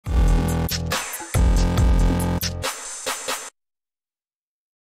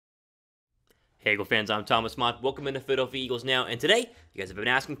Hey Eagle fans, I'm Thomas Mott. Welcome into Philadelphia Eagles Now, and today, you guys have been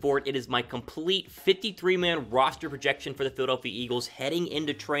asking for it. It is my complete 53-man roster projection for the Philadelphia Eagles heading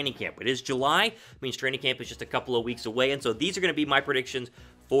into training camp. It is July, it means training camp is just a couple of weeks away, and so these are going to be my predictions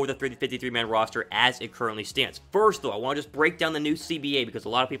for the 53-man roster as it currently stands. First, though, I want to just break down the new CBA because a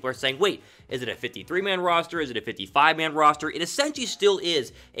lot of people are saying, wait, is it a 53-man roster? Is it a 55-man roster? It essentially still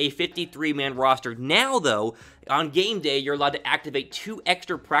is a 53-man roster. Now, though, on game day, you're allowed to activate 2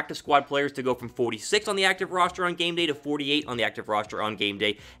 extra practice squad players to go from 46 on the active roster on game day to 48 on the active roster on game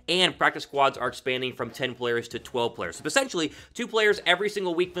day, and practice squads are expanding from 10 players to 12 players. So essentially, 2 players every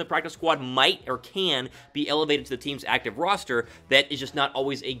single week from the practice squad might or can be elevated to the team's active roster. That is just not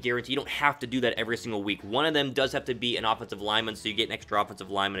always a guarantee. You don't have to do that every single week. One of them does have to be an offensive lineman, so you get an extra offensive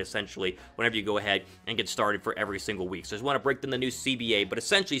lineman essentially whenever you go ahead and get started for every single week. So I just want to break down the new CBA, but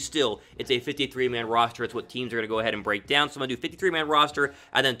essentially still, it's a 53-man roster. It's what teams are going to go ahead and break down. So I'm going to do 53-man roster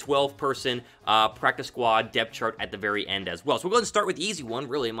and then 12-person practice squad depth chart at the very end as well. So we'll go ahead and start with the easy one,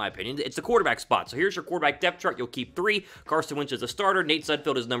 really, in my opinion. It's the quarterback spot. So here's your quarterback depth chart. You'll keep 3. Carson Wentz is a starter. Nate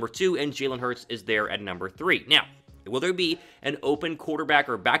Sudfield is number 2, and Jalen Hurts is there at number 3. Now, will there be an open quarterback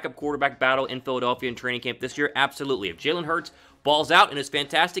or backup quarterback battle in Philadelphia in training camp this year? Absolutely. If Jalen Hurts balls out and is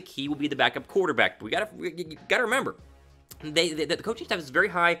fantastic, he will be the backup quarterback. But you gotta remember, the coaching staff is very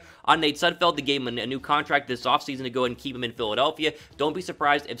high on Nate Sudfeld. They gave him a new contract this offseason to go ahead and keep him in Philadelphia. Don't be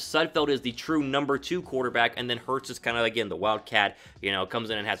surprised if Sudfeld is the true number 2 quarterback, and then Hurts is kind of, again, the wildcat, comes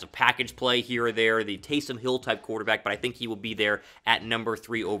in and has a package play here or there, the Taysom Hill type quarterback, but I think he will be there at number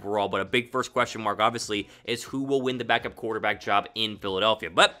 3 overall. But a big first question mark, obviously, is who will win the backup quarterback job in Philadelphia.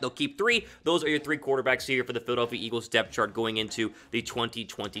 But they'll keep 3. Those are your 3 quarterbacks here for the Philadelphia Eagles depth chart going into the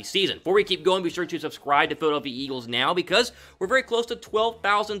 2020 season. Before we keep going, be sure to subscribe to Philadelphia Eagles Now, because we're very close to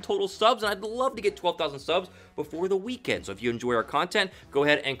 12,000 total subs, and I'd love to get 12,000 subs before the weekend. So if you enjoy our content, go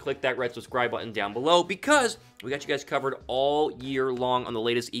ahead and click that red subscribe button down below, because we got you guys covered all year long on the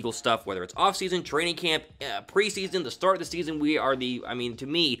latest Eagles stuff, whether it's offseason, training camp, preseason, the start of the season. We are to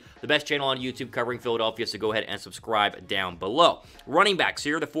me, the best channel on YouTube covering Philadelphia, so go ahead and subscribe down below. Running backs,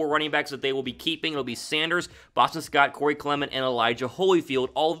 here are the 4 running backs that they will be keeping. It'll be Sanders, Boston Scott, Corey Clement, and Elijah Holyfield,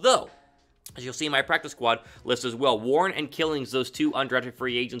 although, as you'll see in my practice squad list as well, Warren and Killings, those 2 undrafted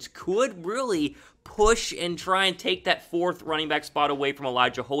free agents, could really push and try and take that 4th running back spot away from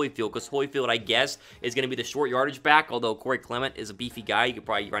Elijah Holyfield, because Holyfield, I guess, is going to be the short yardage back, although Corey Clement is a beefy guy. You could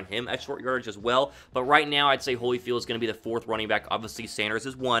probably run him at short yardage as well. But right now, I'd say Holyfield is going to be the 4th running back. Obviously, Sanders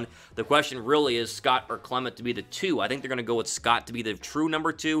is 1. The question really is Scott or Clement to be the 2. I think they're going to go with Scott to be the true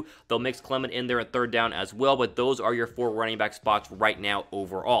number 2. They'll mix Clement in there at 3rd down as well, but those are your 4 running back spots right now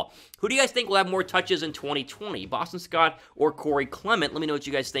overall. Who do you guys think will have more touches in 2020? Boston Scott or Corey Clement? Let me know what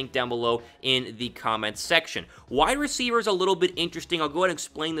you guys think down below in the comments section. Wide receiver is a little bit interesting. I'll go ahead and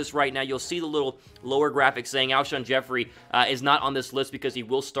explain this right now. You'll see the little lower graphic saying Alshon Jeffrey is not on this list because he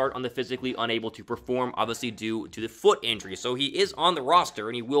will start on the physically unable to perform, obviously due to the foot injury. So he is on the roster,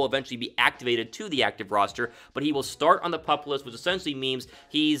 and he will eventually be activated to the active roster, but he will start on the PUP list, which essentially means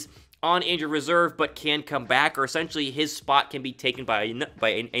he's on injured reserve but can come back, or essentially his spot can be taken by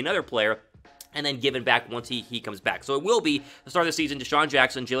another player and then given back once he comes back. So it will be the start of the season: Deshaun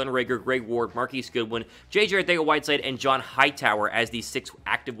Jackson, Jalen Reagor, Greg Ward, Marquise Goodwin, J.J. Arcega-Whiteside, and John Hightower as the 6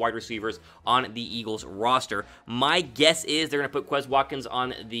 active wide receivers on the Eagles roster. My guess is they're going to put Quez Watkins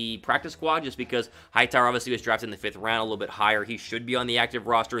on the practice squad just because Hightower obviously was drafted in the 5th round, a little bit higher. He should be on the active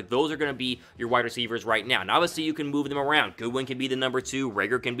roster. Those are going to be your wide receivers right now. Now, obviously, you can move them around. Goodwin can be the number 2.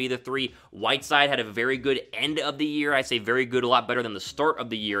 Reagor can be the 3. Whiteside had a very good end of the year. I say very good, a lot better than the start of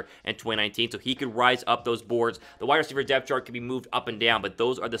the year in 2019, so he could rise up those boards. The wide receiver depth chart can be moved up and down, but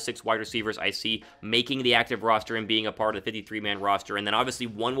those are the 6 wide receivers I see making the active roster and being a part of the 53-man roster. And then obviously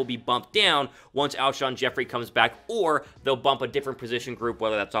one will be bumped down once Alshon Jeffrey comes back, or they'll bump a different position group,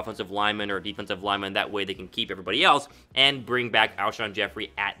 whether that's offensive lineman or defensive lineman. That way they can keep everybody else and bring back Alshon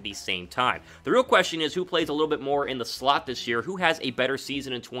Jeffrey at the same time. The real question is who plays a little bit more in the slot this year? Who has a better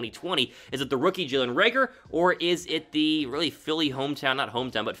season in 2020? Is it the rookie Jalen Reagor, or is it the really Philly hometown, not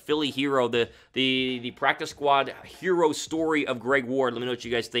hometown, but Philly hero, the practice squad hero story of Greg Ward? Let me know what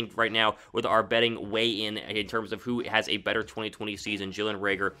you guys think right now with our betting weigh in terms of who has a better 2020 season, Jalen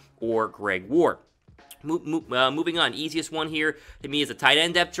Reagor or Greg Ward. Moving on, easiest one here to me is the tight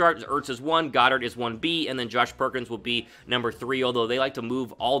end depth chart. Ertz is 1, Goddard is 1B, and then Josh Perkins will be number 3, although they like to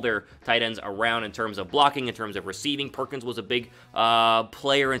move all their tight ends around in terms of blocking, in terms of receiving. Perkins was a big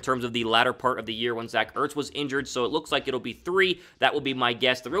player in terms of the latter part of the year when Zach Ertz was injured, so it looks like it'll be 3. That will be my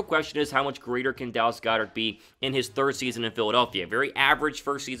guess. The real question is how much greater can Dallas Goedert be in his 3rd season in Philadelphia? Very average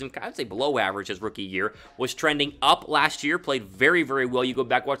first season, I would say below average his rookie year, was trending up last year, played very, very well. You go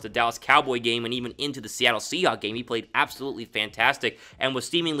back, watch the Dallas Cowboy game, and even into the Seattle Seahawks game, he played absolutely fantastic and was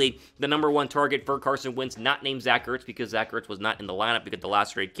seemingly the #1 target for Carson Wentz, not named Zach Ertz, because Zach Ertz was not in the lineup because of the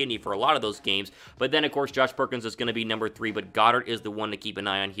lacerated kidney for a lot of those games. But then, of course, Josh Perkins is going to be number 3, but Goddard is the one to keep an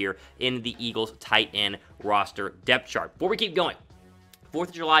eye on here in the Eagles tight end roster depth chart. Before we keep going, 4th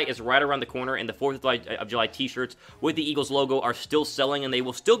of July is right around the corner, and the 4th of July t-shirts with the Eagles logo are still selling, and they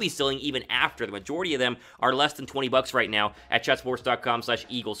will still be selling even after. The majority of them are less than $20 right now at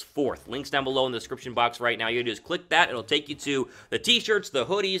chatsports.com/Eagles4th. Links down below in the description box right now. You just click that. It'll take you to the t-shirts, the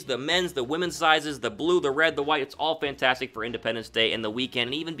hoodies, the men's, the women's sizes, the blue, the red, the white. It's all fantastic for Independence Day and the weekend,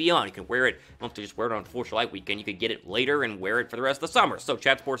 and even beyond. You can wear it. You don't have to just wear it on 4th of July weekend. You could get it later and wear it for the rest of the summer. So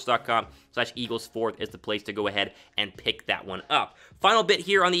chatsports.com/Eagles4th is the place to go ahead and pick that one up. Final bit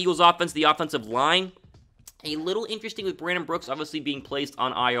here on the Eagles offense, the offensive line. A little interesting with Brandon Brooks obviously being placed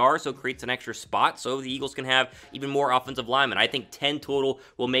on IR, so it creates an extra spot, so the Eagles can have even more offensive linemen. I think 10 total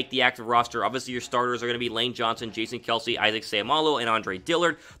will make the active roster. Obviously, your starters are going to be Lane Johnson, Jason Kelce, Isaac Seumalo, and Andre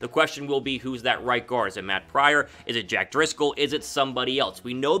Dillard. The question will be, who's that right guard? Is it Matt Pryor? Is it Jack Driscoll? Is it somebody else?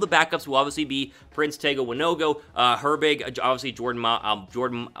 We know the backups will obviously be Prince Tega Winogo, Herbig, obviously Jordan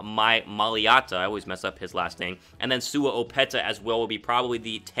Maliata, I always mess up his last name, and then Sua Opeta as well will be probably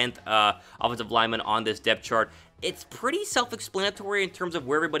the 10th offensive lineman on this depth chart. It's pretty self-explanatory in terms of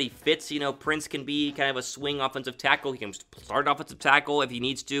where everybody fits. You know, Prince can be kind of a swing offensive tackle. He can start an offensive tackle if he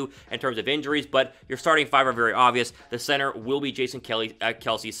needs to in terms of injuries, but your starting 5 are very obvious. The center will be Jason Kelce.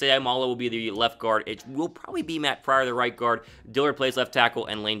 Seumalo will be the left guard. It will probably be Matt Pryor, the right guard. Dillard plays left tackle,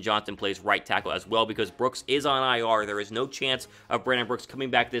 and Lane Johnson plays right tackle as well, because Brooks is on IR. There is no chance of Brandon Brooks coming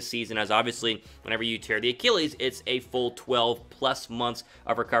back this season, as obviously whenever you tear the Achilles, it's a full 12+ months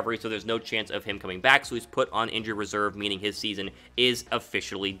of recovery, so there's no chance of him coming back, so he's put on injury reserve, meaning his season is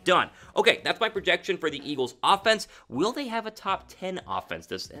officially done. Okay, that's my projection for the Eagles offense. Will they have a top 10 offense?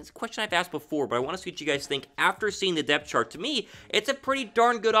 That's a question I've asked before, but I want to see what you guys think after seeing the depth chart. To me, it's a pretty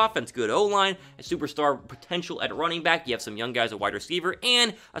darn good offense. Good O-line, a superstar potential at running back. You have some young guys at wide receiver,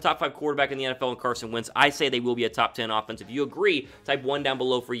 and a top 5 quarterback in the NFL in Carson Wentz. I say they will be a top 10 offense. If you agree, type 1 down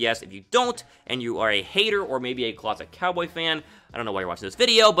below for yes. If you don't, and you are a hater or maybe a closet Cowboy fan, I don't know why you're watching this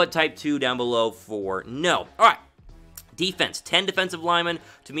video, but type 2 down below for no. All right. Defense, 10 defensive linemen.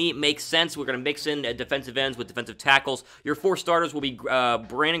 To me, it makes sense. We're going to mix in defensive ends with defensive tackles. Your 4 starters will be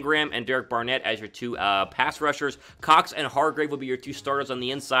Brandon Graham and Derek Barnett as your 2 pass rushers. Cox and Hargrave will be your 2 starters on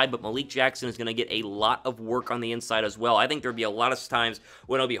the inside, but Malik Jackson is going to get a lot of work on the inside as well. I think there'll be a lot of times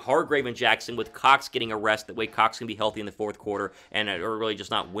when it'll be Hargrave and Jackson, with Cox getting a rest. That way Cox can be healthy in the 4th quarter and or really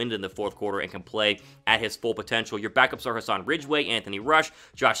just not winded in the 4th quarter and can play at his full potential. Your backups are Hassan Ridgeway, Anthony Rush,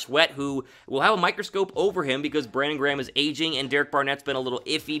 Josh Sweat, who will have a microscope over him because Brandon Graham is aging, and Derek Barnett's been a little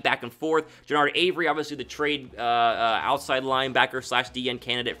iffy back and forth. Jannard Avery, obviously the trade outside linebacker / DN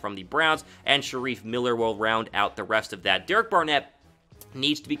candidate from the Browns, and Sharif Miller will round out the rest of that. Derek Barnett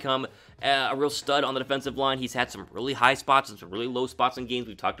needs to become a real stud on the defensive line. He's had some really high spots and some really low spots in games.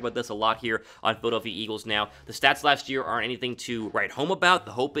 We've talked about this a lot here on Philadelphia Eagles now. The stats last year aren't anything to write home about.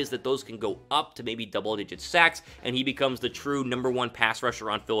 The hope is that those can go up to maybe double-digit sacks, and he becomes the true #1 pass rusher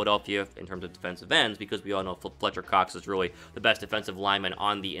on Philadelphia in terms of defensive ends, because we all know Fletcher Cox is really the best defensive lineman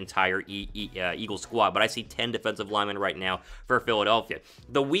on the entire Eagles squad. But I see 10 defensive linemen right now for Philadelphia.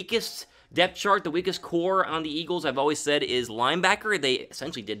 The weakest depth chart, the weakest core on the Eagles, I've always said, is linebacker. They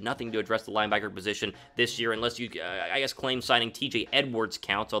essentially did nothing to address the linebacker position this year, unless you, I guess, claim signing TJ Edwards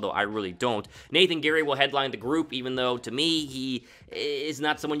counts, although I really don't. Nathan Gary will headline the group, even though, to me, he is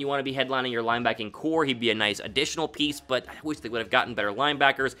not someone you want to be headlining your linebacking core. He'd be a nice additional piece, but I wish they would have gotten better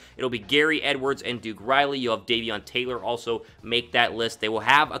linebackers. It'll be Gary, Edwards, and Duke Riley. You'll have Davion Taylor also make that list. They will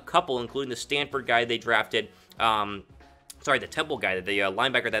have a couple, including the Stanford guy they drafted, the Temple guy, the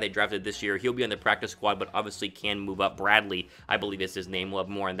linebacker that they drafted this year. He'll be on the practice squad, but obviously can move up. Bradley, I believe is his name. We'll have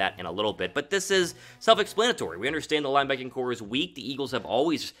more on that in a little bit. But this is self-explanatory. We understand the linebacking core is weak. The Eagles have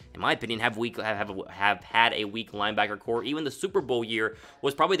always, in my opinion, have had a weak linebacker core. Even the Super Bowl year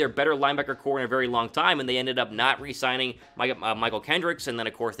was probably their better linebacker core in a very long time, and they ended up not re-signing Michael Kendricks, and then,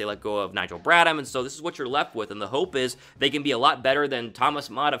 of course, they let go of Nigel Bradham, and so this is what you're left with, and the hope is they can be a lot better than Thomas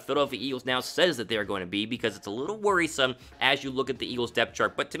Mott of Philadelphia Eagles now says that they're going to be, because it's a little worrisome as you look at the Eagles depth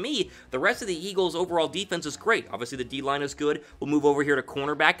chart. But to me, the rest of the Eagles' overall defense is great. Obviously, the D-line is good. We'll move over here to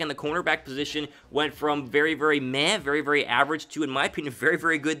cornerback, and the cornerback position went from very, very meh, very, very average to, in my opinion, very,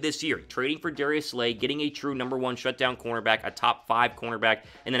 very good this year. Trading for Darius Slay, getting a true #1 shutdown cornerback, a top 5 cornerback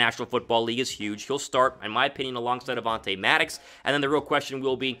in the National Football League is huge. He'll start, in my opinion, alongside Avonte Maddox, and then the real question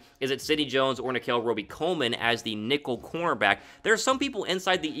will be, is it Sidney Jones or Nickell Roby-Coleman as the nickel cornerback? There are some people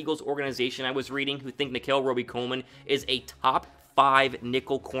inside the Eagles organization I was reading who think Nickell Roby-Coleman is a top 5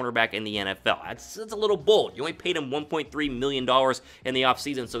 nickel cornerback in the NFL. That's a little bold. You only paid him $1.3 million in the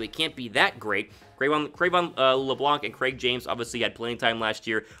offseason, so he can't be that great. Cravon LeBlanc and Craig James obviously had playing time last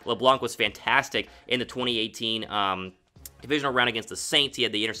year. LeBlanc was fantastic in the 2018 divisional round against the Saints. He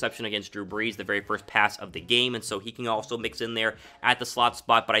had the interception against Drew Brees, the very first pass of the game, and so he can also mix in there at the slot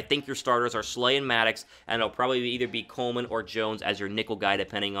spot. But I think your starters are Slay and Maddox, and it'll probably either be Coleman or Jones as your nickel guy,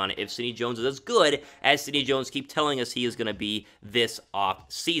 depending on if Sidney Jones is as good as Sidney Jones keep telling us he is going to be this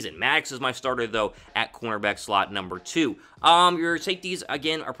off-season. Maddox is my starter, though, at cornerback slot #2. Your safeties,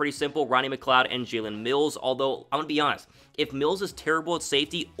 again, are pretty simple. Ronnie McLeod and Jalen Mills, although I'm going to be honest, if Mills is terrible at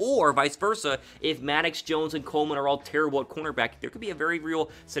safety, or vice versa, if Maddox, Jones, and Coleman are all terrible at cornerback, there could be a very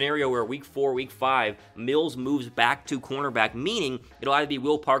real scenario where week 4, week 5, Mills moves back to cornerback, meaning it'll either be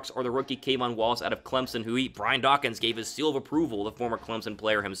Will Parks or the rookie Kayvon Wallace out of Clemson, who Brian Dawkins gave his seal of approval, the former Clemson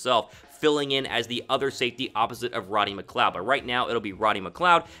player himself, filling in as the other safety opposite of Roddy McLeod. But right now, it'll be Roddy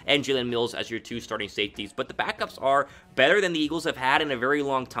McLeod and Jalen Mills as your 2 starting safeties. But the backups are better than the Eagles have had in a very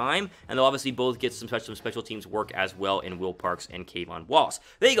long time, and they'll obviously both get some special teams work as well in Will Parks and Kayvon Wallace.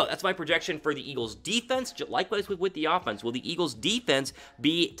 There you go. That's my projection for the Eagles defense. Likewise with the offense. Will the Eagles defense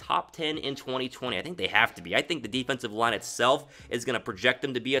be top 10 in 2020? I think they have to be. I think the defensive line itself is going to project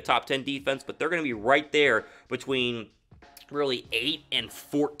them to be a top 10 defense, but they're going to be right there between really 8 and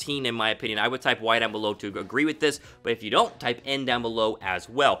 14 in my opinion. I would type Y down below to agree with this, but if you don't, type N down below as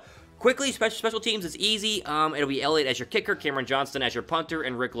well. Quickly, special teams is easy. It'll be Elliott as your kicker, Cameron Johnston as your punter,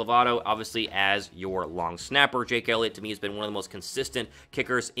 and Rick Lovato, obviously, as your long snapper. Jake Elliott, to me, has been one of the most consistent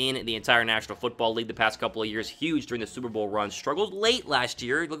kickers in the entire National Football League the past couple of years. Huge during the Super Bowl run. Struggled late last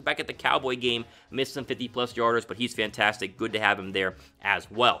year. Look back at the Cowboy game. Missed some 50-plus yarders, but he's fantastic. Good to have him there as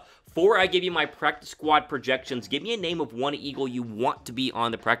well. Before I give you my practice squad projections, give me a name of one Eagle you want to be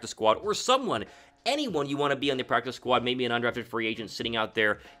on the practice squad, or anyone you want to be on the practice squad, maybe an undrafted free agent sitting out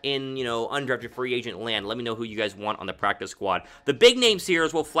there in, undrafted free agent land. Let me know who you guys want on the practice squad. The big names here,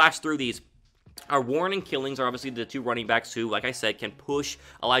 as we'll flash through these, are Warren and Killings are obviously the 2 running backs who, like I said, can push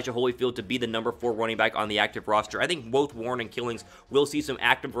Elijah Holyfield to be the #4 running back on the active roster. I think both Warren and Killings will see some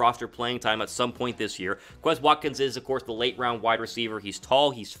active roster playing time at some point this year. Quez Watkins is, of course, the late-round wide receiver. He's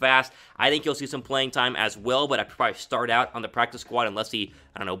tall, he's fast. I think he'll see some playing time as well, but I'd probably start out on the practice squad unless he,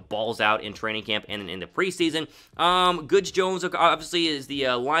 balls out in training camp and in the preseason. Goods Jones, obviously, is the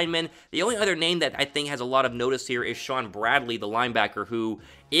lineman. The only other name that I think has a lot of notice here is Sean Bradley, the linebacker, who,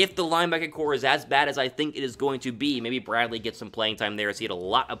 if the linebacker core is as bad as I think it is going to be, maybe Bradley gets some playing time there, as he had a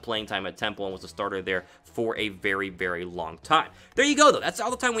lot of playing time at Temple and was a starter there for a very, very long time. There you go, though. That's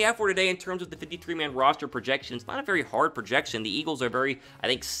all the time we have for today in terms of the 53-man roster projection. It's not a very hard projection. The Eagles are very, I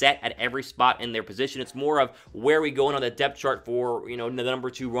think, set at every spot in their position. It's more of where we going on the depth chart for, the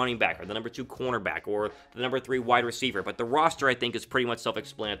 #2 running back or the #2 cornerback or the #3 wide receiver. But the roster, I think, is pretty much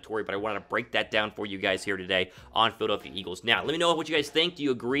self-explanatory, but I wanted to break that down for you guys here today on Philadelphia Eagles. Now, let me know what you guys think. Do you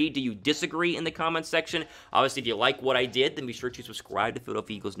agree? Do you disagree in the comments section? Obviously, if you like what I did, then be sure to subscribe to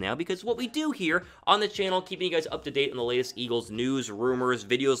Philadelphia Eagles Now, because what we do here on the channel, keeping you guys up to date on the latest Eagles news, rumors,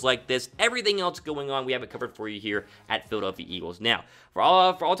 videos like this, everything else going on, we have it covered for you here at Philadelphia Eagles Now. For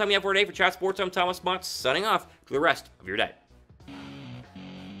all time we have for today, for Chat Sports, I'm Thomas Mott, signing off for the rest of your day.